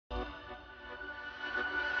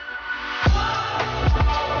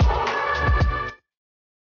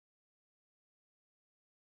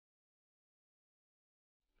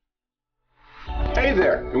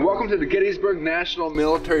to the Gettysburg National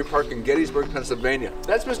Military Park in Gettysburg, Pennsylvania.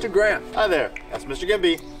 That's Mr. Grant. Hi there. That's Mr.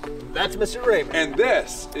 Gimbi. That's Mr. Raymond. And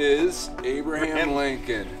this is Abraham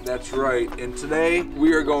Lincoln. That's right. And today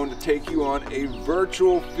we are going to take you on a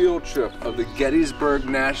virtual field trip of the Gettysburg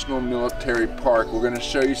National Military Park. We're going to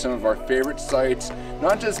show you some of our favorite sites,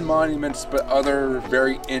 not just monuments, but other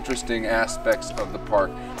very interesting aspects of the park,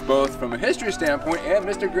 both from a history standpoint and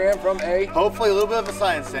Mr. Graham from a... hopefully a little bit of a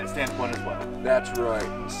science standpoint as well. That's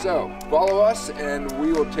right. So follow us and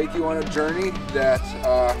we will take you on a journey that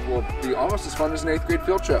will be almost as fun as an 8th grade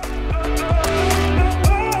field trip.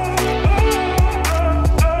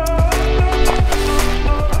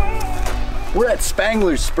 We're at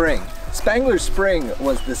Spangler Spring. Spangler Spring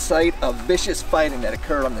was the site of vicious fighting that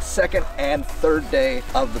occurred on the 2nd and 3rd day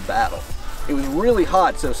of the battle. It was really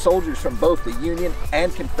hot, so soldiers from both the Union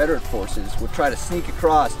and Confederate forces would try to sneak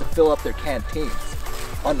across to fill up their canteens.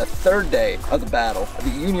 On the 3rd day of the battle,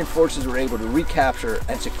 the Union forces were able to recapture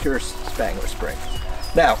and secure Spangler Spring.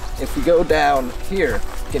 Now, if we go down here,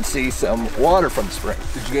 you can see some water from the spring.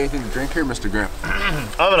 Did you get anything to drink here, Mr. Graham?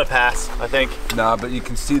 I'm gonna pass, I think. Nah, but you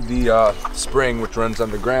can see the spring, which runs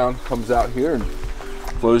underground, comes out here and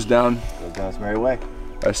flows down. Goes down its merry way.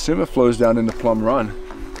 I assume it flows down into Plum Run,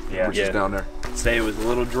 which is down there. Say it was a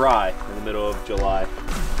little dry in the middle of July.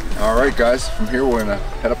 All right, guys, from here we're gonna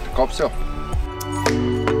head up to Culp Hill.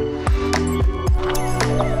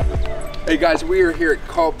 Hey guys, we are here at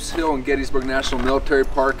Culp Hill in Gettysburg National Military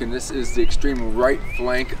Park, and this is the extreme right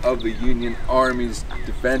flank of the Union Army's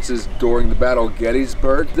defenses during the Battle of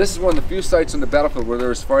Gettysburg. This is one of the few sites on the battlefield where there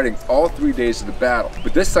was fighting all 3 days of the battle.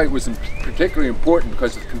 But this site was particularly important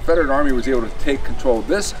because the Confederate Army was able to take control of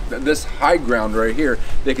this high ground right here.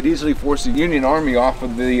 They could easily force the Union Army off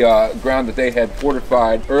of the ground that they had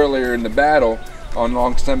fortified earlier in the battle on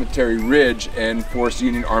Long Cemetery Ridge and force the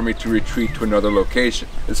Union Army to retreat to another location.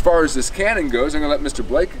 As far as this cannon goes, I'm going to let Mr.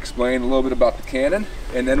 Blake explain a little bit about the cannon,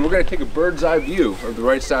 and then we're going to take a bird's eye view of the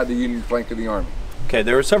right side of the Union flank of the Army. Okay,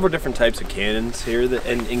 there were several different types of cannons here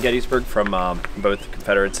in Gettysburg from both the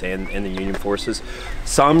Confederates and the Union forces.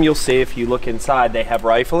 Some you'll see if you look inside, they have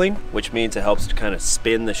rifling, which means it helps to kind of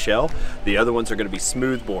spin the shell. The other ones are going to be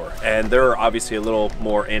smoothbore, and they're obviously a little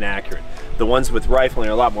more inaccurate. The ones with rifling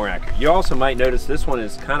are a lot more accurate. You also might notice this one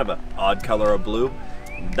is kind of an odd color of blue.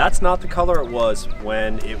 That's not the color it was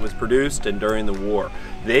when it was produced and during the war.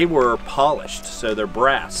 They were polished, so they're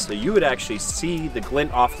brass. So you would actually see the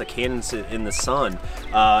glint off the cannons in the sun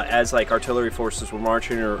as like artillery forces were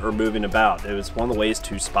marching or moving about. It was one of the ways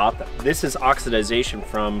to spot them. This is oxidization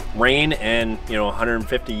from rain and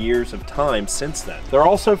 150 years of time since then. They're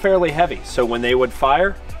also fairly heavy, so when they would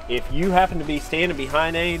fire, if you happen to be standing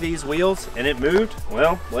behind any of these wheels and it moved,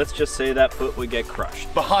 well, let's just say that foot would get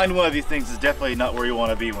crushed. Behind one of these things is definitely not where you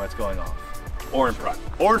want to be when it's going off. Or in front.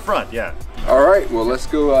 Or in front, yeah. All right, well, let's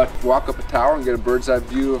go walk up a tower and get a bird's eye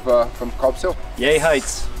view of from Culp Hill. Yay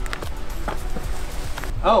heights.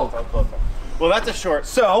 Oh. Well, that's a short.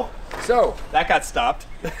 So that got stopped.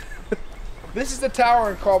 This is the tower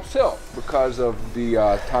in Culp Hill. Because of the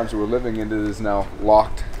times that we're living in, it is now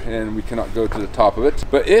locked and we cannot go to the top of it.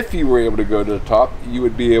 But if you were able to go to the top, you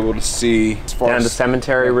would be able to see as far down as to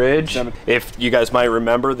Cemetery Ridge. If you guys might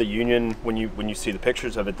remember, the Union, when you see the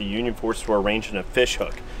pictures of it, the Union forces were arranged in a fish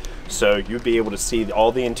hook. So you'd be able to see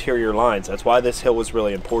all the interior lines. That's why this hill was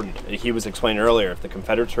really important. He was explaining earlier, if the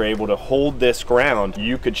Confederates were able to hold this ground,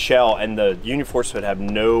 you could shell, and the Union force would have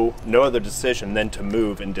no other decision than to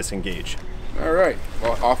move and disengage. All right,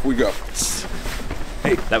 well, off we go.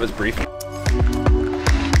 Hey, that was brief.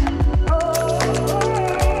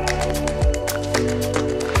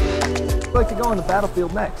 Like to go on the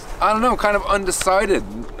battlefield next? I don't know, kind of undecided.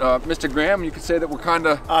 Mr. Graham, you could say that we're kind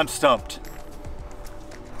of... I'm stumped.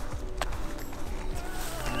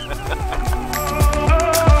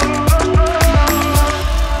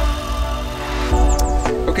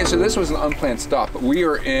 Okay, so this was an unplanned stop, but we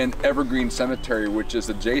are in Evergreen Cemetery, which is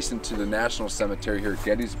adjacent to the National Cemetery here at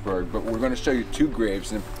Gettysburg, but we're going to show you two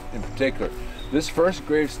graves in particular. This first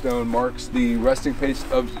gravestone marks the resting place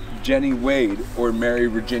of Jennie Wade, or Mary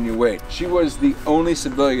Virginia Wade. She was the only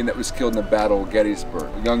civilian that was killed in the Battle of Gettysburg.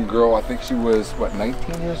 A young girl, I think she was, what,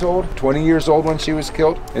 19 years old? 20 years old when she was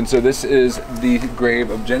killed? And so this is the grave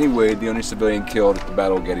of Jennie Wade, the only civilian killed at the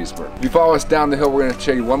Battle of Gettysburg. If you follow us down the hill, we're going to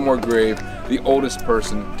show you one more grave, the oldest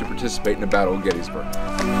person to participate in the Battle of Gettysburg.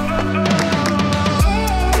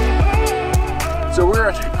 So we're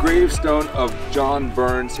at the gravestone of John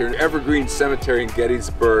Burns here in Evergreen Cemetery in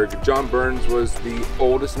Gettysburg. John Burns was the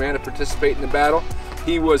oldest man to participate in the battle.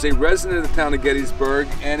 He was a resident of the town of Gettysburg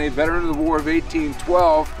and a veteran of the War of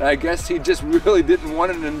 1812. I guess he just really didn't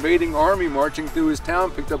want an invading army marching through his town,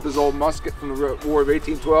 picked up his old musket from the War of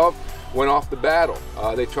 1812, went off the battle.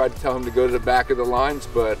 They tried to tell him to go to the back of the lines,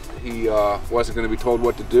 but he wasn't going to be told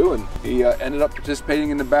what to do, and he ended up participating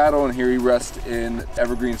in the battle, and here he rests in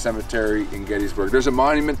Evergreen Cemetery in Gettysburg. There's a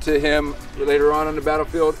monument to him later on the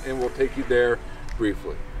battlefield, and we'll take you there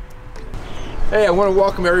briefly. Hey, I want to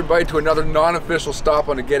welcome everybody to another non-official stop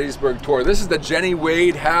on the Gettysburg tour. This is the Jennie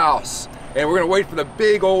Wade house, and we're going to wait for the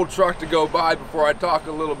big old truck to go by before I talk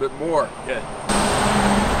a little bit more. Good.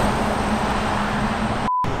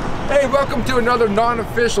 Hey, welcome to another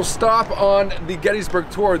non-official stop on the Gettysburg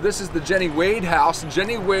tour. This is the Jennie Wade house.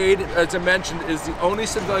 Jennie Wade, as I mentioned, is the only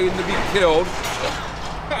civilian to be killed.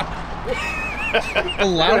 The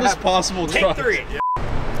loudest possible truck. Take 3.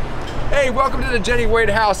 Hey, welcome to the Jennie Wade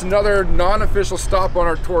house, another non-official stop on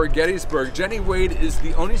our tour of Gettysburg. Jennie Wade is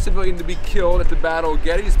the only civilian to be killed at the Battle of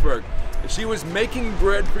Gettysburg. She was making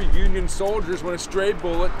bread for Union soldiers when a stray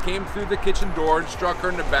bullet came through the kitchen door and struck her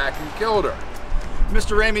in the back and killed her.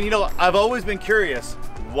 Mr. Raymond, you know, I've always been curious.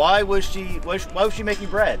 Why was she making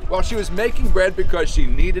bread? Well, she was making bread because she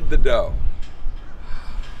needed the dough.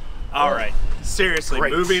 All right, seriously,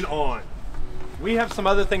 Great. moving on. We have some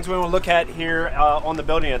other things we want to look at here on the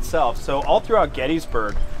building itself. So all throughout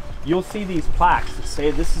Gettysburg, you'll see these plaques that say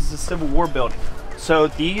this is a Civil War building. So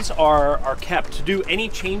these are kept. To do any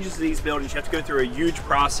changes to these buildings, you have to go through a huge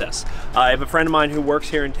process. I have a friend of mine who works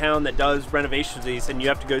here in town that does renovations of these, and you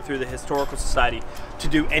have to go through the Historical Society to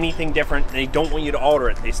do anything different. They don't want you to alter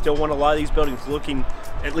it. They still want a lot of these buildings looking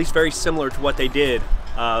at least very similar to what they did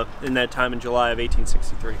in that time in July of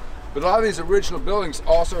 1863. But a lot of these original buildings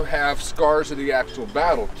also have scars of the actual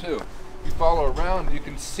battle too. If you follow around, you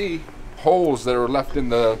can see holes that are left in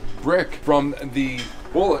the brick from the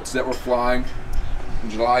bullets that were flying in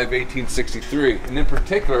July of 1863. And in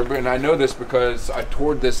particular, and I know this because I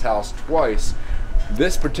toured this house twice,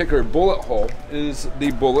 this particular bullet hole is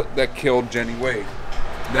the bullet that killed Jennie Wade.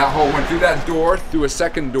 That hole went through that door, through a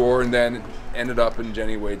second door, and then ended up in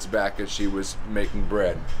Jennie Wade's back as she was making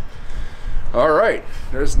bread. All right,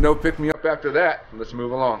 there's no pick me up after that. Let's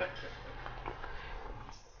move along.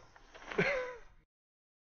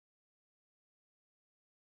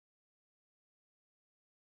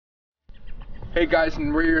 Hey guys,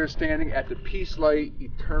 and we're here standing at the Peace Light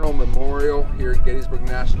Eternal Memorial here at Gettysburg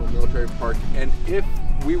National Military Park. And if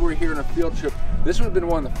we were here on a field trip, this would have been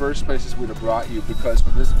one of the first places we'd have brought you, because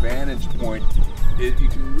from this vantage point, you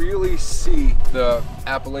can really see the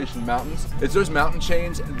Appalachian Mountains. It's those mountain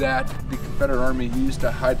chains that the Confederate Army used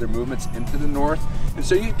to hide their movements into the north. And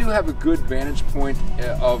so you do have a good vantage point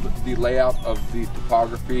of the layout of the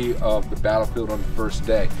topography of the battlefield on the first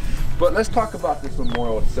day. But let's talk about this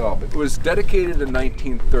memorial itself. It was dedicated in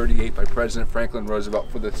 1938 by President Franklin Roosevelt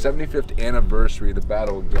for the 75th anniversary of the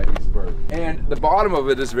Battle of Gettysburg. And the bottom of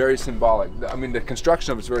it is very symbolic. I mean, the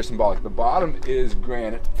construction of it is very symbolic. The bottom is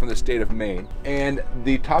granite from the state of Maine, and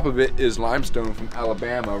the top of it is limestone from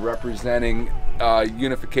Alabama, representing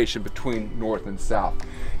unification between North and South.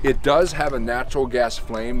 It does have a natural gas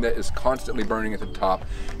flame that is constantly burning at the top,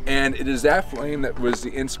 and it is that flame that was the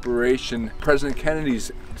inspiration. President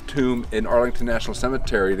Kennedy's tomb in Arlington National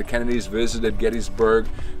Cemetery. The Kennedys visited Gettysburg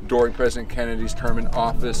during President Kennedy's term in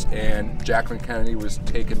office, and Jacqueline Kennedy was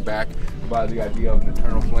taken back by the idea of an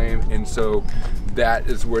eternal flame, and so that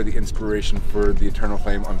is where the inspiration for the eternal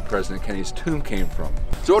flame on President Kennedy's tomb came from.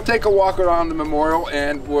 So we'll take a walk around the memorial,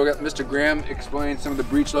 and we'll let Mr. Graham explain some of the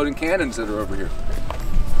breech loading cannons that are over here.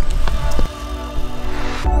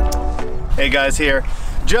 Hey guys, here.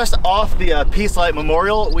 Just off the Peace Light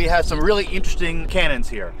Memorial, we have some really interesting cannons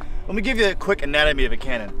here. Let me give you a quick anatomy of a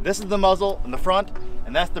cannon. This is the muzzle in the front,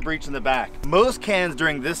 and that's the breech in the back. Most cannons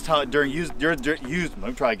during this time,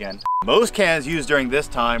 Most cannons used during this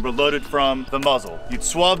time were loaded from the muzzle. You'd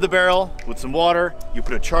swab the barrel with some water, you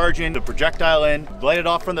put a charge in, the projectile in, blade it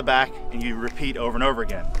off from the back, and you repeat over and over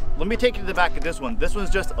again. Let me take you to the back of this one. This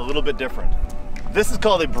one's just a little bit different. This is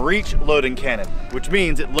called a breech loading cannon, which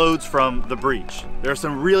means it loads from the breech. There are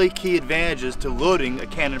some really key advantages to loading a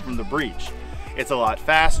cannon from the breech. It's a lot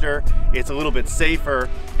faster, it's a little bit safer,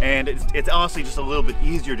 and it's honestly just a little bit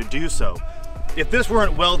easier to do so. If this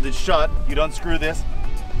weren't welded shut, you'd unscrew this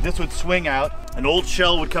would swing out, an old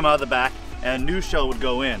shell would come out of the back, and a new shell would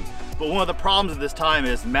go in. But one of the problems at this time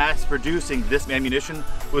is mass producing this ammunition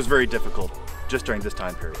was very difficult, just during this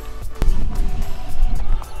time period.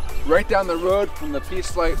 Right down the road from the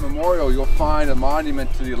Peace Light Memorial, you'll find a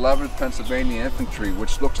monument to the 11th Pennsylvania Infantry,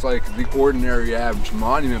 which looks like the ordinary average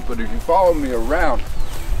monument, but if you follow me around,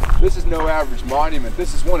 This is no average monument.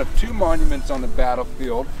 This is one of 2 monuments on the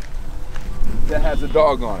battlefield that has a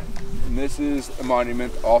dog on it. And this is a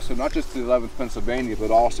monument also not just to the 11th Pennsylvania,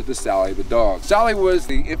 but also to Sallie the Dog. Sallie was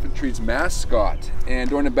the infantry's mascot, and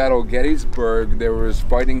during the Battle of Gettysburg, there was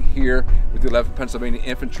fighting here with the 11th Pennsylvania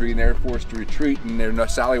Infantry, and they were forced to retreat,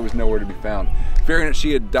 and Sallie was nowhere to be found. Fearing that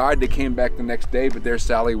she had died, they came back the next day, but there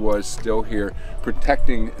Sallie was still here,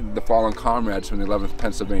 protecting the fallen comrades from the 11th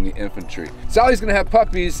Pennsylvania Infantry. Sallie's gonna have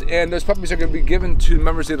puppies, and those puppies are gonna be given to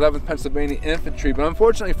members of the 11th Pennsylvania Infantry, but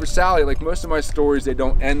unfortunately for Sallie, like most of my stories, they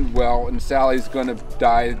don't end well, and Sallie's gonna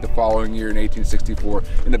die the following year in 1864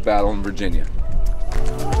 in the battle in Virginia.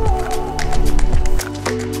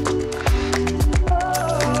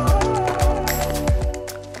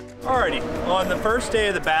 Alrighty, on the first day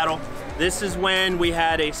of the battle, this is when we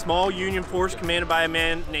had a small Union force commanded by a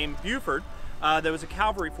man named Buford. There was a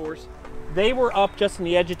cavalry force. They were up just on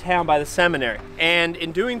the edge of town by the seminary, and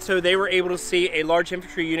in doing so, they were able to see a large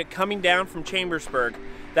infantry unit coming down from Chambersburg.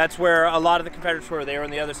 That's where a lot of the Confederates were. They were on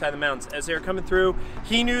the other side of the mountains. As they were coming through,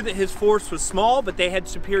 he knew that his force was small, but they had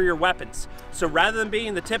superior weapons. So rather than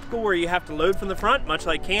being the typical where you have to load from the front, much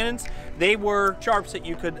like cannons, they were sharps that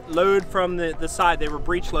you could load from the side. They were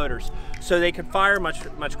breech loaders, so they could fire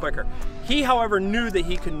much quicker. He, however, knew that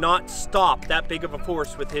he could not stop that big of a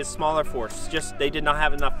force with his smaller force. Just they did not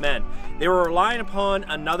have enough men. They were relying upon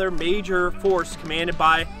another major force commanded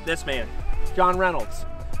by this man, John Reynolds.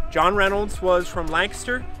 John Reynolds was from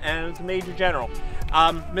Lancaster and was a major general.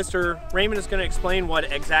 Mr. Raymond is going to explain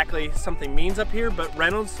what exactly something means up here, but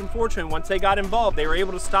Reynolds, unfortunately, once they got involved, they were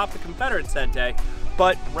able to stop the Confederates that day,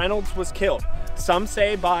 but Reynolds was killed. Some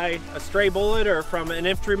say by a stray bullet or from an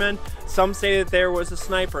infantryman. Some say that there was a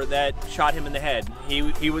sniper that shot him in the head.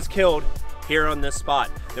 He was killed here on this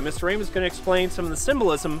spot. And Mr. Raymond is going to explain some of the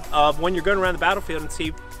symbolism of when you're going around the battlefield and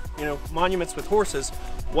see, monuments with horses,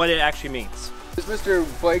 what it actually means. As Mr.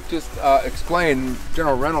 Blake just explained,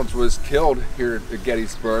 General Reynolds was killed here at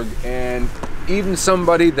Gettysburg, and even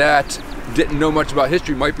somebody that didn't know much about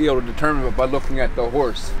history might be able to determine it by looking at the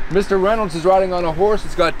horse. Mr. Reynolds is riding on a horse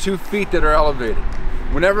that's got 2 feet that are elevated.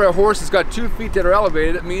 Whenever a horse has got 2 feet that are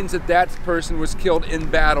elevated, it means that that person was killed in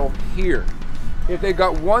battle here. If they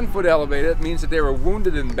got 1 foot elevated, it means that they were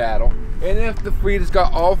wounded in battle. And if the feet has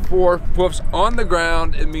got all 4 hoofs on the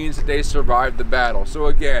ground, it means that they survived the battle. So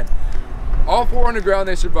again, all 4 on the ground,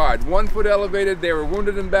 they survived. 1 foot elevated, they were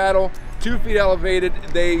wounded in battle. 2 feet elevated,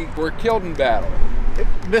 they were killed in battle.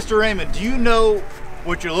 Mr. Raymond, do you know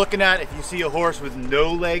what you're looking at if you see a horse with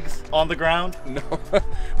no legs on the ground? No,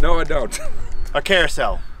 no, I don't. A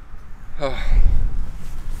carousel. Oh,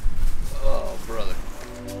 brother.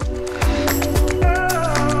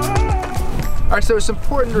 All right, so it's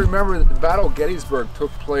important to remember that the Battle of Gettysburg took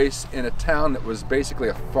place in a town that was basically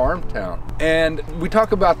a farm town. And we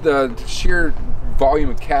talk about the sheer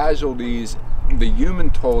volume of casualties. The human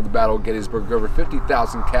told the Battle of Gettysburg over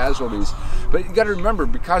 50,000 casualties. But you got to remember,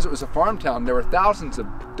 because it was a farm town, there were thousands of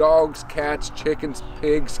dogs, cats, chickens,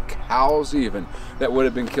 pigs, cows even, that would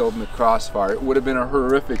have been killed in the crossfire. It would have been a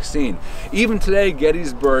horrific scene. Even today,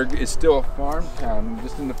 Gettysburg is still a farm town.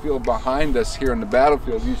 Just in the field behind us here on the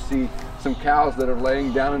battlefield, you see some cows that are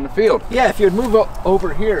laying down in the field. Yeah, if you'd move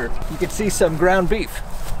over here, you could see some ground beef.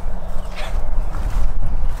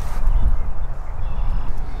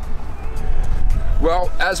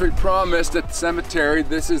 Well, as we promised at the cemetery,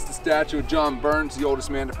 this is the statue of John Burns, the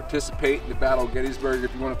oldest man to participate in the Battle of Gettysburg.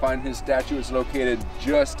 If you want to find his statue, it's located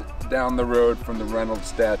just down the road from the Reynolds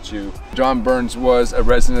statue. John Burns was a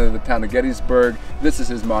resident of the town of Gettysburg. This is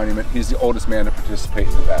his monument. He's the oldest man to participate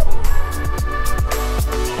in the battle.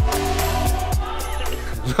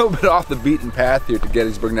 A little bit off the beaten path here to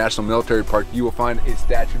Gettysburg National Military Park, you will find a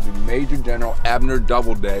statue of the Major General Abner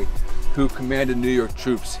Doubleday, who commanded New York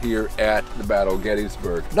troops here at the Battle of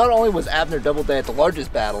Gettysburg. Not only was Abner Doubleday at the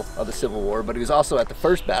largest battle of the Civil War, but he was also at the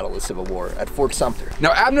first battle of the Civil War at Fort Sumter.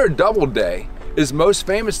 Now, Abner Doubleday is most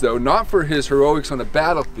famous, though, not for his heroics on the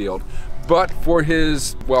battlefield, but for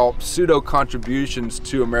his, well, pseudo contributions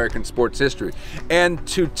to American sports history. And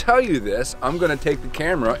to tell you this, I'm going to take the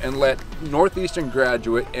camera and let Northeastern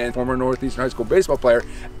graduate and former Northeastern High School baseball player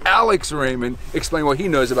Alex Raymond explain what he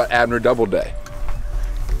knows about Abner Doubleday.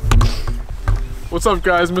 What's up,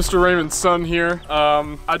 guys? Mr. Raymond's son here.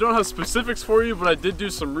 I don't have specifics for you, but I did do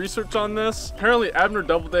some research on this. Apparently, Abner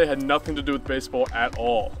Doubleday had nothing to do with baseball at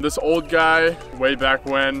all. This old guy, way back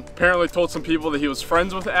when, apparently told some people that he was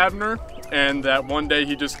friends with Abner, and that one day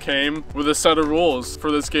he just came with a set of rules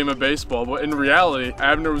for this game of baseball. But in reality,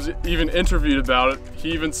 Abner was even interviewed about it.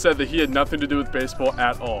 He even said that he had nothing to do with baseball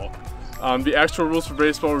at all. The actual rules for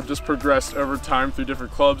baseball were just progressed over time through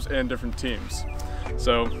different clubs and different teams.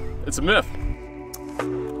 So It's a myth.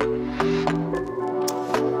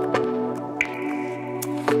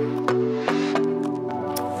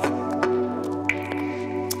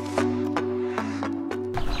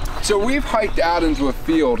 So we've hiked out into a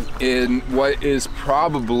field in what is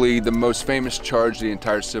probably the most famous charge of the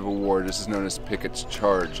entire Civil War. This is known as Pickett's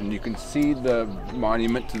Charge. And you can see the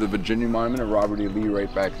monument to the Virginia monument of Robert E. Lee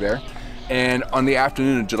right back there. And on the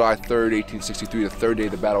afternoon of July 3rd, 1863, the third day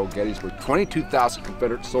of the Battle of Gettysburg, 22,000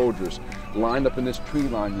 Confederate soldiers lined up in this tree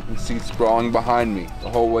line you can see sprawling behind me the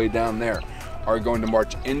whole way down there, are going to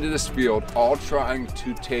march into this field, all trying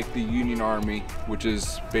to take the Union Army, which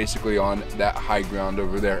is basically on that high ground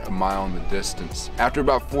over there, a mile in the distance. After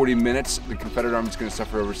about 40 minutes, the Confederate Army is going to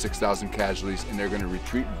suffer over 6,000 casualties, and they're going to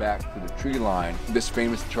retreat back to the tree line. This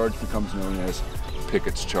famous charge becomes known as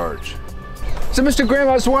Pickett's Charge. So Mr. Graham,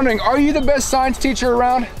 I was wondering, are you the best science teacher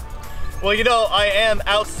around? Well, you know, I am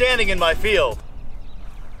outstanding in my field.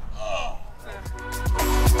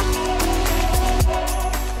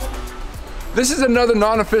 This is another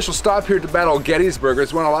non-official stop here at the Battle of Gettysburg.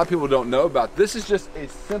 It's one a lot of people don't know about. This is just a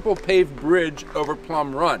simple paved bridge over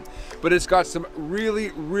Plum Run, but it's got some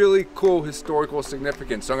really, really cool historical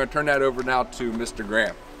significance. So I'm going to turn that over now to Mr.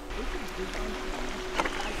 Graham.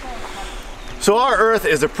 So our Earth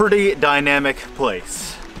is a pretty dynamic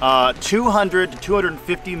place. 200 to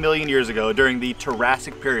 250 million years ago, during the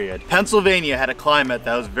Jurassic period, Pennsylvania had a climate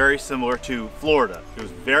that was very similar to Florida. It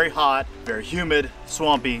was very hot, very humid,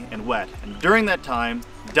 swampy, and wet. And during that time,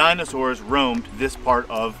 dinosaurs roamed this part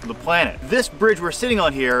of the planet. This bridge we're sitting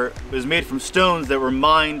on here was made from stones that were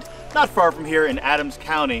mined not far from here in Adams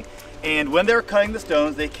County. And when they were cutting the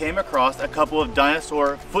stones, they came across a couple of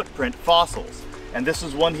dinosaur footprint fossils. And this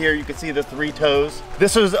is one here, you can see the 3 toes.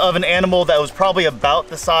 This was of an animal that was probably about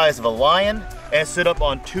the size of a lion and stood up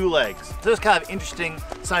on 2 legs. So it's kind of interesting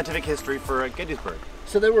scientific history for Gettysburg.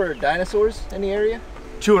 So there were dinosaurs in the area?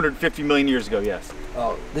 250 million years ago, yes.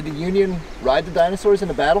 Oh, did the Union ride the dinosaurs in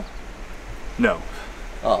a battle? No.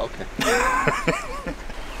 Oh, okay.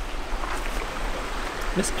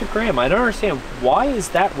 Mr. Graham, I don't understand. Why is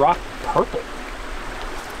that rock purple?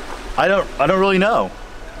 I don't really know.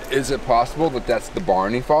 Is it possible that that's the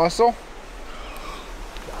Barney fossil?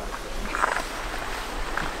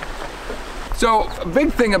 So a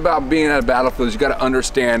big thing about being at a battlefield is you got to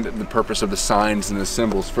understand the purpose of the signs and the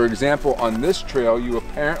symbols. For example, on this trail, you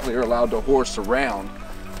apparently are allowed to horse around.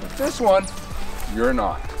 But this one, you're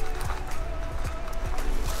not.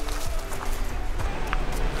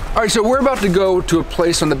 All right, so we're about to go to a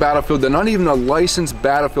place on the battlefield that not even a licensed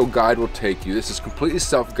battlefield guide will take you. This is completely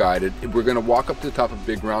self-guided. We're gonna walk up to the top of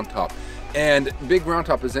Big Round Top. And Big Round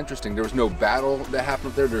Top is interesting. There was no battle that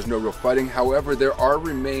happened up there. There's no real fighting. However, there are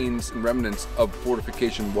remains and remnants of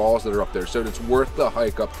fortification walls that are up there. So it's worth the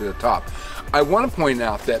hike up to the top. I want to point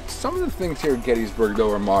out that some of the things here at Gettysburg,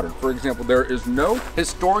 though, are modern. For example, there is no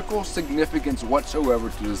historical significance whatsoever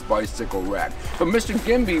to this bicycle rack. But Mr.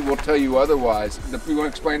 Gimbi will tell you otherwise. If you want to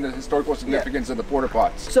explain the historical significance of the porta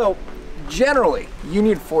pots. So, generally,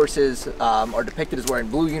 Union forces are depicted as wearing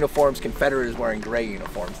blue uniforms, Confederate is wearing gray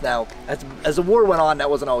uniforms. Now, as the war went on, that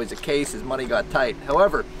wasn't always the case as money got tight.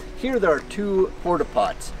 However, here there are 2 porta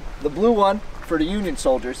pots. The blue one for the Union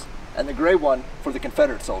soldiers and the gray one for the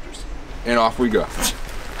Confederate soldiers. And off we go.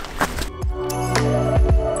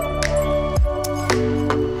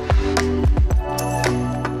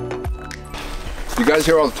 You guys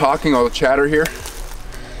hear all the talking, all the chatter here?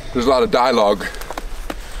 There's a lot of dialogue.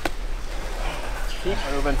 Keep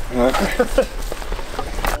moving.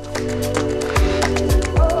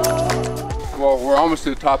 Well, we're almost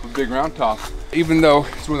to the top of Big Round Top. Even though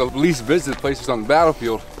it's one of the least visited places on the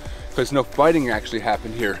battlefield, because no fighting actually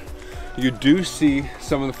happened here, you do see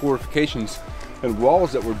some of the fortifications and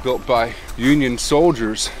walls that were built by Union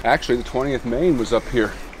soldiers. Actually, the 20th Maine was up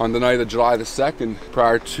here on the night of July the 2nd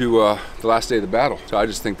prior to the last day of the battle. So I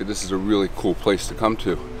just think that this is a really cool place to come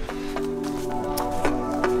to.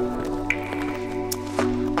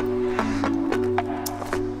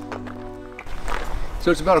 So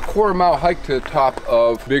it's about a quarter-mile hike to the top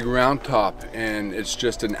of Big Round Top, and it's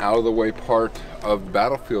just an out-of-the-way part of the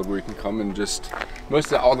battlefield where you can come and just,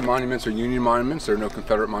 all the monuments are Union monuments. There are no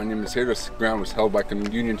Confederate monuments here. This ground was held by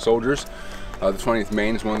Union soldiers. The 20th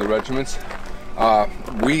Maine is one of the regiments.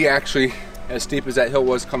 We actually, as steep as that hill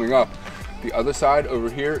was coming up, the other side over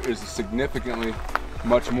here is a significantly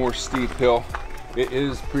much more steep hill. It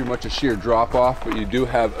is pretty much a sheer drop-off, but you do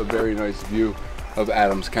have a very nice view of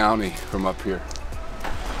Adams County from up here.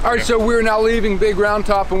 All right, so we're now leaving Big Round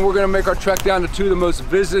Top, and we're gonna make our trek down to 2 of the most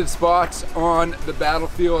visited spots on the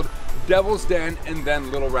battlefield, Devil's Den and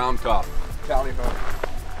then Little Round Top. County home.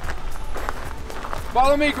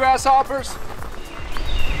 Follow me, grasshoppers.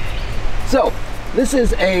 So, this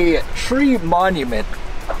is a tree monument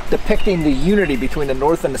depicting the unity between the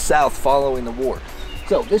North and the South following the war.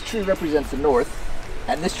 So, this tree represents the North,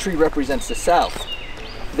 and this tree represents the South.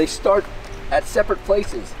 They start at separate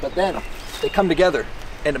places, but then they come together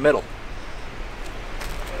in the middle.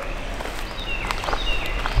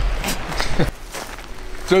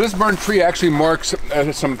 So this burned tree actually marks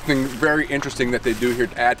something very interesting that they do here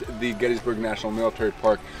at the Gettysburg National Military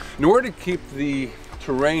Park. In order to keep the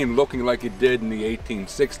terrain looking like it did in the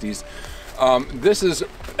 1860s, this is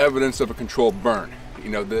evidence of a controlled burn. You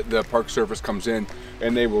know, the Park Service comes in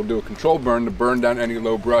and they will do a controlled burn to burn down any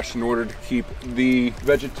low brush in order to keep the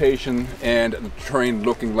vegetation and the terrain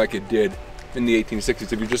looking like it did in the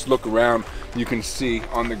 1860s. If you just look around, you can see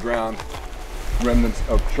on the ground remnants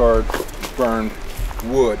of charred, burned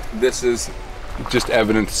wood. This is just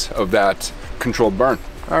evidence of that controlled burn.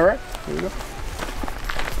 All right, here we go.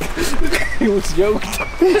 He was yoked.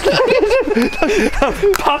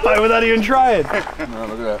 Popeye without even trying. No,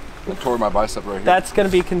 look at that. I tore my bicep right here. That's going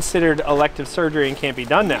to be considered elective surgery and can't be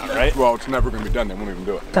done now, right? Well, it's never going to be done. They won't even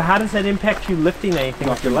do it. So how does that impact you lifting anything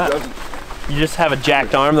with your left? Doesn't. You just have a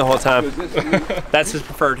jacked arm the whole time. That's his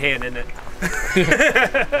preferred hand, isn't it?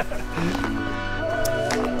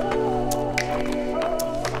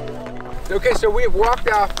 Okay, so we have walked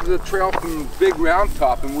off the trail from Big Round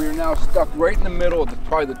Top, and we are now stuck right in the middle of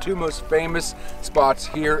probably the two most famous spots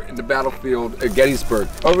here in the battlefield at Gettysburg.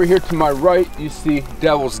 Over here to my right, you see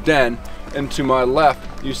Devil's Den, and to my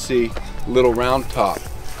left, you see Little Round Top.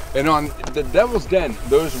 And on the Devil's Den,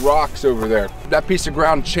 those rocks over there, that piece of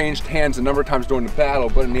ground changed hands a number of times during the battle,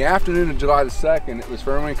 but in the afternoon of July the 2nd, it was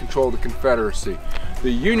firmly in control of the Confederacy.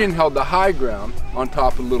 The Union held the high ground on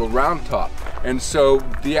top of Little Round Top. And so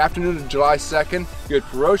the afternoon of July 2nd, you had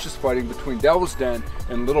ferocious fighting between Devil's Den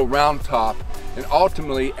and Little Round Top. And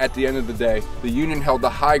ultimately, at the end of the day, the Union held the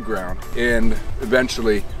high ground and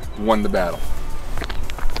eventually won the battle.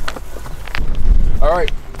 All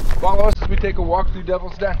right, follow us as we take a walk through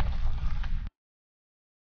Devil's Den.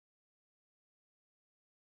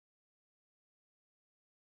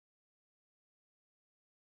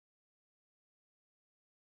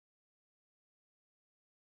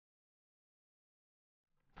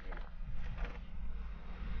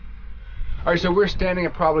 All right, so we're standing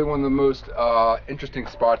at probably one of the most interesting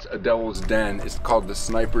spots at Devil's Den. It's called the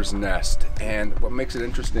Sniper's Nest. And what makes it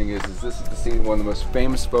interesting is this is the scene of one of the most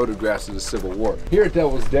famous photographs of the Civil War. Here at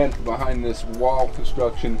Devil's Den, behind this wall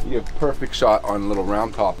construction, you have a perfect shot on Little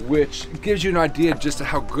Round Top, which gives you an idea just of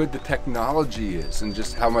how good the technology is and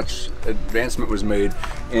just how much advancement was made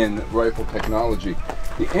in rifle technology.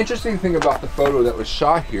 The interesting thing about the photo that was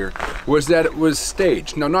shot here was that it was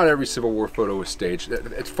staged. Now, not every Civil War photo was staged.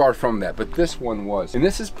 It's far from that, but this one was. And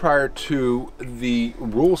this is prior to the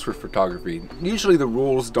rules for photography. Usually the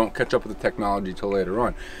rules don't catch up with the technology till later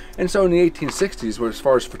on. And so in the 1860s, where as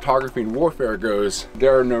far as photography and warfare goes,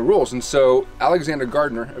 there are no rules. And so Alexander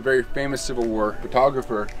Gardner, a very famous Civil War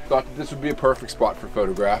photographer, thought that this would be a perfect spot for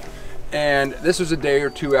photograph. And this was a day or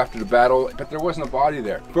two after the battle, but there wasn't a body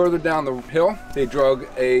there. Further down the hill, they drug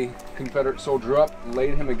a Confederate soldier up,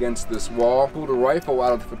 laid him against this wall, pulled a rifle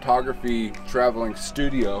out of the photography traveling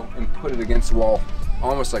studio and put it against the wall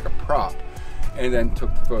almost like a prop, and then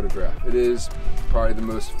took the photograph. It is probably the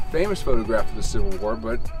most famous photograph of the Civil War,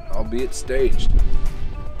 but albeit staged.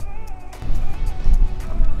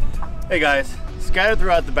 Hey guys, scattered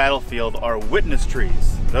throughout the battlefield are witness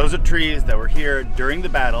trees. Those are trees that were here during the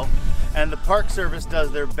battle, and the Park Service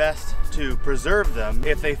does their best to preserve them.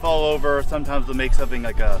 If they fall over, sometimes they'll make something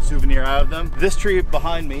like a souvenir out of them. This tree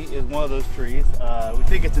behind me is one of those trees. We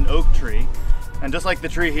think it's an oak tree, and just like the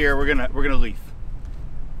tree here, we're gonna leaf.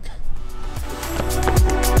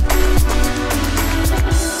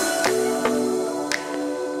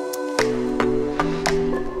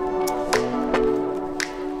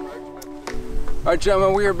 All right,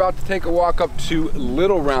 gentlemen, we are about to take a walk up to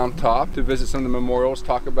Little Round Top to visit some of the memorials,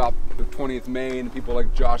 talk about the 20th Maine, people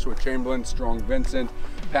like Joshua Chamberlain, Strong Vincent,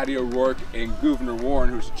 Paddy O'Rorke, and Gouverneur Warren,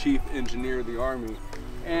 who's chief engineer of the Army.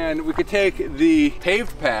 And we could take the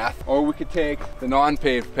paved path, or we could take the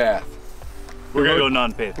non-paved path. We're gonna go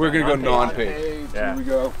non-paved. We're gonna go non-paved. Yeah. Here we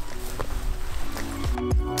go.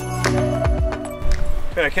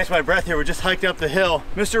 Gotta catch my breath here, we just hiked up the hill.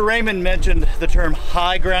 Mr. Raymond mentioned the term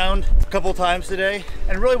high ground a couple times today,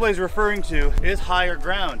 and really what he's referring to is higher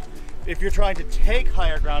ground. If you're trying to take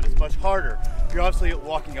higher ground, it's much harder. If you're obviously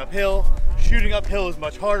walking uphill, shooting uphill is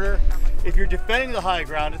much harder. If you're defending the high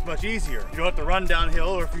ground, it's much easier. You don't have to run downhill,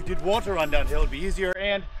 or if you did want to run downhill, it'd be easier,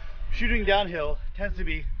 and shooting downhill tends to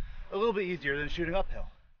be a little bit easier than shooting uphill.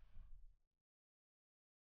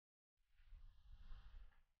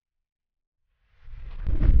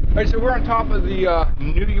 All right, so we're on top of the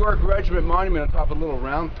New York Regiment Monument on top of a little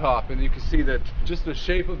round top, and you can see that just the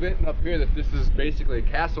shape of it, and up here that this is basically a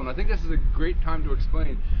castle. And I think this is a great time to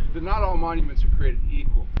explain that not all monuments are created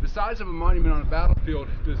equal. The size of a monument on a battlefield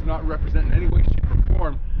does not represent in any way, shape, or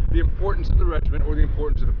form the importance of the regiment or the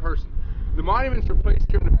importance of the person. The monuments are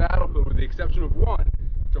placed here in the battlefield, with the exception of one,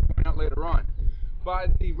 which I'll point out later on, by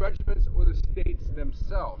the regiments or the states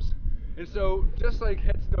themselves. And so, just like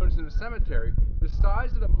headstones in a cemetery, the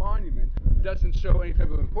size of the monument doesn't show any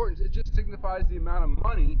type of importance. It just signifies the amount of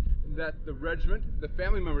money that the regiment, the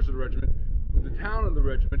family members of the regiment, or the town of the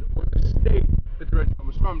regiment, or the state that the regiment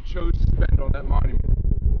was from chose to spend on that monument.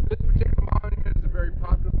 This particular monument is a very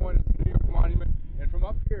popular one. It's the New York Monument. And from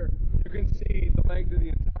up here, you can see the length of the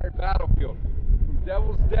entire battlefield. From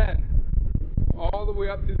Devil's Den all the way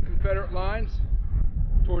up through the Confederate lines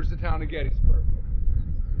towards the town of Gettysburg.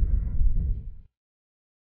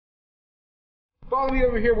 Follow me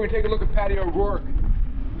over here, we're going to take a look at Paddy O'Rorke.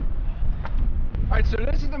 Alright, so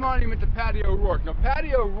this is the monument to Paddy O'Rorke. Now,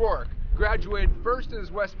 Paddy O'Rorke graduated first in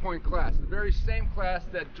his West Point class, the very same class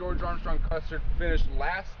that George Armstrong Custer finished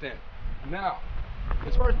last in. Now,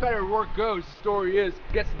 as far as Paddy O'Rorke goes, the story is,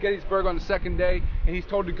 he gets to Gettysburg on the second day, and he's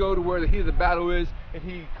told to go to where the heat of the battle is, and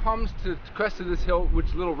he comes to the crest of this hill, which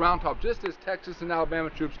is a little round top, just as Texas and Alabama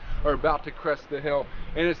troops are about to crest the hill.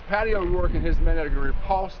 And it's Paddy O'Rorke and his men that are going to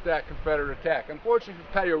repulse that Confederate attack. Unfortunately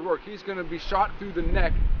for Paddy O'Rorke, he's going to be shot through the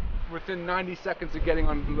neck within 90 seconds of getting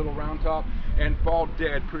on the little round top and fall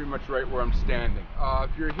dead pretty much right where I'm standing.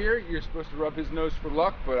 If you're here, you're supposed to rub his nose for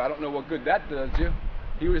luck, but I don't know what good that does you.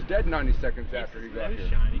 He was dead 90 seconds after he got here.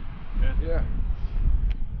 Shiny. Yeah.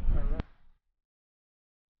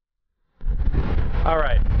 All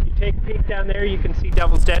right, you take a peek down there, you can see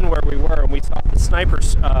Devil's Den where we were, and we saw the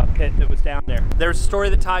sniper's pit that was down there. There's a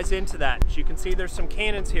story that ties into that. As you can see, there's some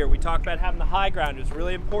cannons here. We talked about having the high ground. It's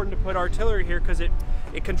really important to put artillery here because it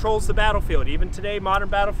controls the battlefield. Even today, modern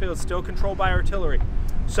battlefield is still controlled by artillery.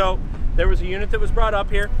 So there was a unit that was brought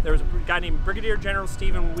up here. There was a guy named Brigadier General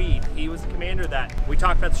Stephen Weed. He was the commander of that. We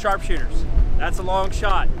talked about the sharpshooters. That's a long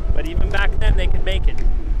shot, but even back then they could make it.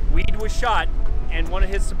 Weed was shot, and one of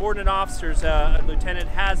his subordinate officers, Lieutenant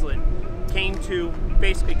Hazlett, came to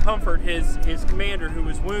basically comfort his commander who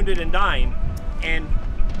was wounded and dying, and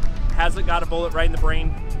Hazlett got a bullet right in the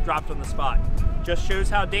brain, dropped on the spot. Just shows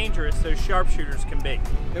how dangerous those sharpshooters can be.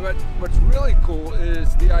 Yeah, but what's really cool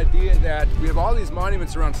is the idea that we have all these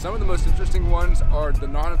monuments around. Some of the most interesting ones are the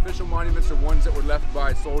non-official monuments, or ones that were left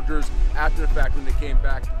by soldiers after the fact when they came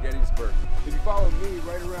back to Gettysburg. If you follow me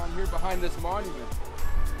right around here behind this monument,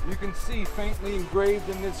 you can see faintly engraved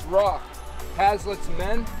in this rock, Hazlett's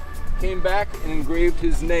men came back and engraved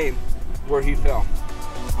his name where he fell.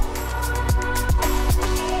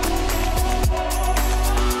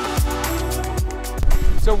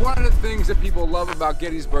 So one of the things that people love about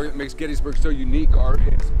Gettysburg, that makes Gettysburg so unique, are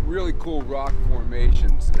its really cool rock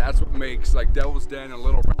formations. And that's what makes like Devil's Den and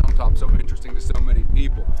Little Round Top so interesting to so many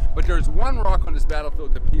people. But there's one rock on this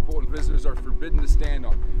battlefield that people and visitors are forbidden to stand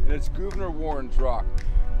on, and it's Gouverneur Warren's rock.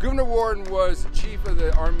 Gouverneur Warren was chief of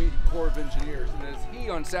the Army Corps of Engineers, and as he,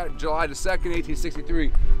 on July the 2nd,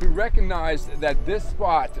 1863, he recognized that this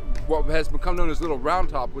spot, what has become known as Little Round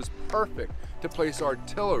Top, was perfect to place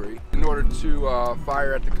artillery in order to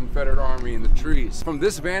fire at the Confederate Army in the trees. From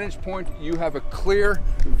this vantage point, you have a clear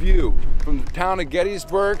view from the town of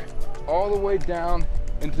Gettysburg all the way down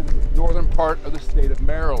into the northern part of the state of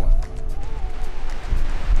Maryland.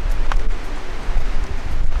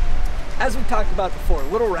 As we talked about before,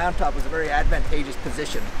 Little Round Top was a very advantageous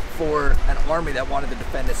position for an army that wanted to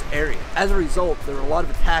defend this area. As a result, there were a lot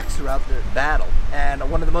of attacks throughout the battle, and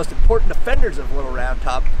one of the most important defenders of Little Round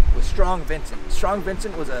Top was Strong Vincent. Strong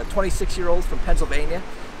Vincent was a 26-year-old from Pennsylvania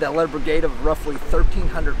that led a brigade of roughly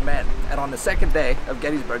 1,300 men, and on the second day of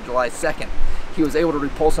Gettysburg, July 2nd, he was able to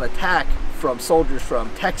repulse an attack from soldiers from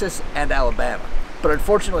Texas and Alabama. But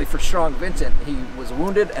unfortunately for Strong Vincent, he was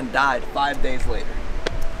wounded and died 5 days later.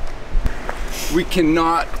 We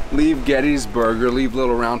cannot leave Gettysburg or leave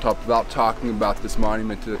Little Round Top without talking about this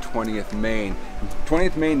monument to the 20th Maine. The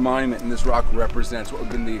 20th Maine monument in this rock represents what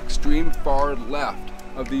would have been the extreme far left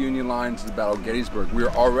of the Union lines of the Battle of Gettysburg. We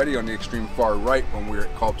were already on the extreme far right when we were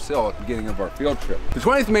at Culp Hill at the beginning of our field trip. The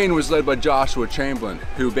 20th Maine was led by Joshua Chamberlain,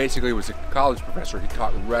 who basically was a college professor. He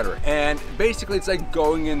taught rhetoric. And basically it's like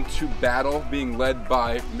going into battle being led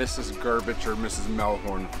by Mrs. Gurbich or Mrs.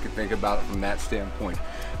 Melhorn, if you could think about it from that standpoint.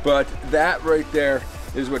 But that right there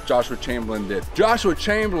is what Joshua Chamberlain did. Joshua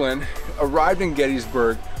Chamberlain arrived in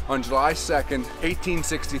Gettysburg on July 2nd,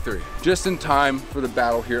 1863, just in time for the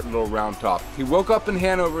battle here at Little Round Top. He woke up in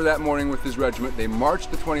Hanover that morning with his regiment. They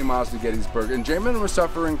marched the 20 miles to Gettysburg, and Chamberlain was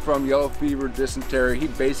suffering from yellow fever, dysentery. He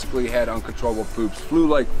basically had uncontrollable poops,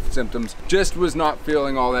 flu-like symptoms, just was not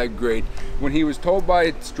feeling all that great when he was told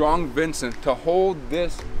by strong Vincent to hold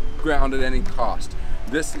this ground at any cost.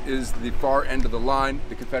 This is the far end of the line.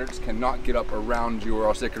 The Confederates cannot get up around you or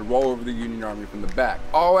else they could roll over the Union Army from the back.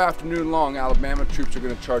 All afternoon long, Alabama troops are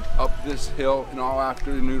going to charge up this hill, and all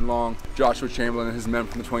afternoon long, Joshua Chamberlain and his men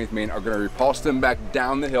from the 20th Maine are going to repulse them back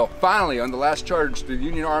down the hill. Finally, on the last charge, the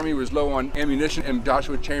Union Army was low on ammunition, and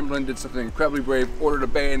Joshua Chamberlain did something incredibly brave, ordered a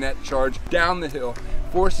bayonet charge down the hill,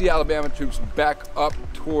 forced the Alabama troops back up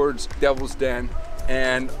towards Devil's Den,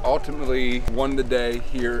 and ultimately won the day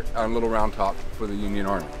here on Little Round Top for the Union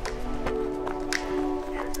Army.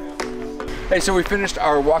 Hey, so we finished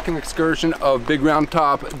our walking excursion of Big Round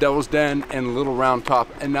Top, Devil's Den, and Little Round Top,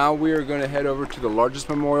 and now we are going to head over to the largest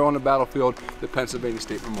memorial on the battlefield, the Pennsylvania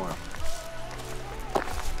State Memorial.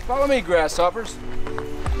 Follow me, grasshoppers.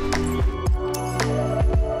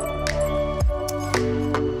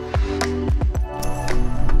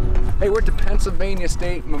 Hey, we're at the Pennsylvania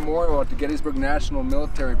State Memorial at the Gettysburg National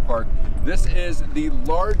Military Park. This is the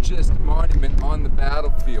largest monument on the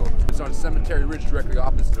battlefield. It's on Cemetery Ridge, directly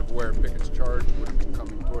opposite of where Pickett's charge would have been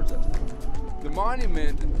coming towards us. The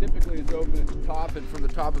monument typically is open at the top, and from the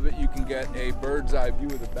top of it you can get a bird's eye view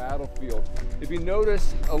of the battlefield. If you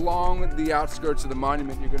notice along the outskirts of the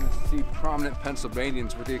monument, you're going to see prominent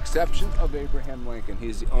Pennsylvanians, with the exception of Abraham Lincoln.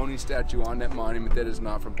 He's the only statue on that monument that is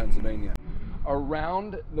not from Pennsylvania.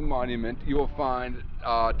 Around the monument, you will find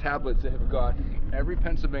tablets that have got every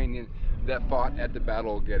Pennsylvanian that fought at the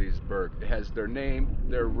Battle of Gettysburg. It has their name,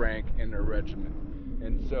 their rank, and their regiment.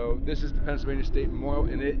 And so this is the Pennsylvania State Memorial,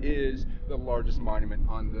 and it is the largest monument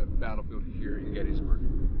on the battlefield here in Gettysburg.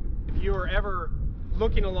 If you were ever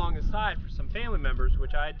looking along the side for some family members,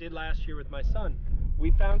 which I did last year with my son, we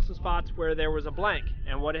found some spots where there was a blank,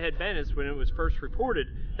 and what it had been is when it was first reported,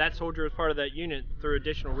 that soldier was part of that unit. Through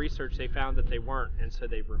additional research, they found that they weren't, and so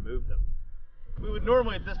they removed them. We would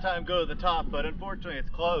normally at this time go to the top, but unfortunately it's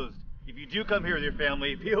closed. If you do come here with your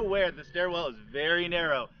family, be aware the stairwell is very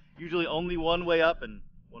narrow, usually only one way up and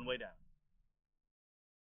one way down.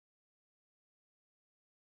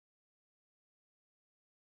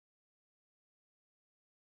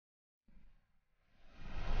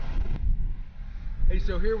 Hey,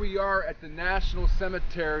 so here we are at the National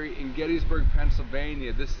Cemetery in Gettysburg,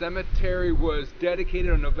 Pennsylvania. This cemetery was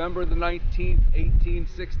dedicated on November the 19th,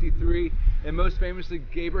 1863, and most famously,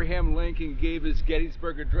 Abraham Lincoln gave his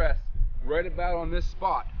Gettysburg Address right about on this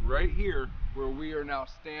spot, right here, where we are now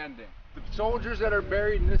standing. The soldiers that are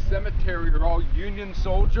buried in this cemetery are all Union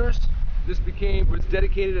soldiers. This was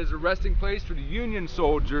dedicated as a resting place for the Union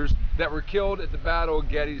soldiers that were killed at the Battle of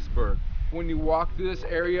Gettysburg. When you walk through this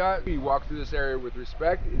area, you walk through this area with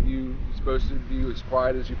respect. You're supposed to be as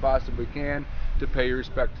quiet as you possibly can to pay your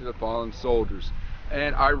respect to the fallen soldiers.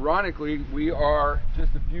 And ironically, we are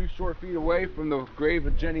just a few short feet away from the grave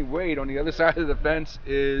of Jennie Wade. On the other side of the fence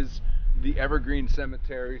is the Evergreen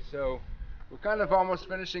Cemetery. So we're kind of almost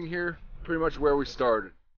finishing here, pretty much where we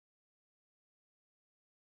started.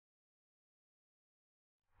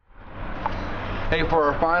 Hey, for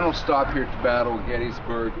our final stop here at the Battle of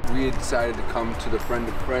Gettysburg, we had decided to come to the Friend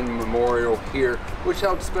of Friend Memorial here, which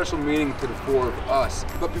held a special meeting to the four of us.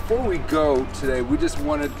 But before we go today, we just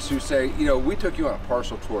wanted to say, you know, we took you on a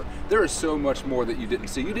partial tour. There is so much more that you didn't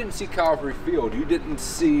see. You didn't see Calvary Field. You didn't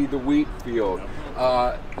see the wheat field,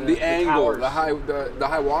 the angle, the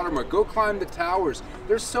high water mark. Go climb the towers.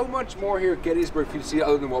 There's so much more here at Gettysburg for you to see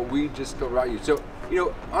other than what we just told about you. So, you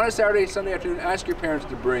know, on a Saturday, Sunday afternoon, ask your parents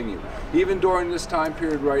to bring you. Even during this time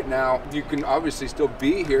period right now, you can obviously still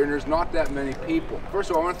be here, and there's not that many people. First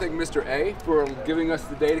of all, I want to thank Mr. A for giving us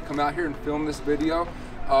the day to come out here and film this video.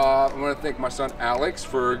 I want to thank my son Alex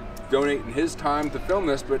for donating his time to film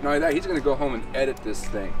this, but not only that, he's going to go home and edit this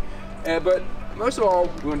thing. But most of all,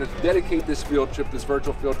 we want to dedicate this field trip, this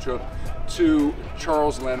virtual field trip, to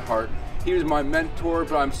Charles Lenhart. He was my mentor,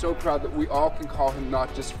 but I'm so proud that we all can call him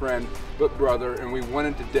not just friend, but brother, and we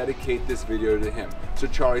wanted to dedicate this video to him. So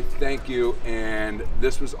Charlie, thank you, and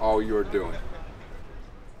this was all you're doing.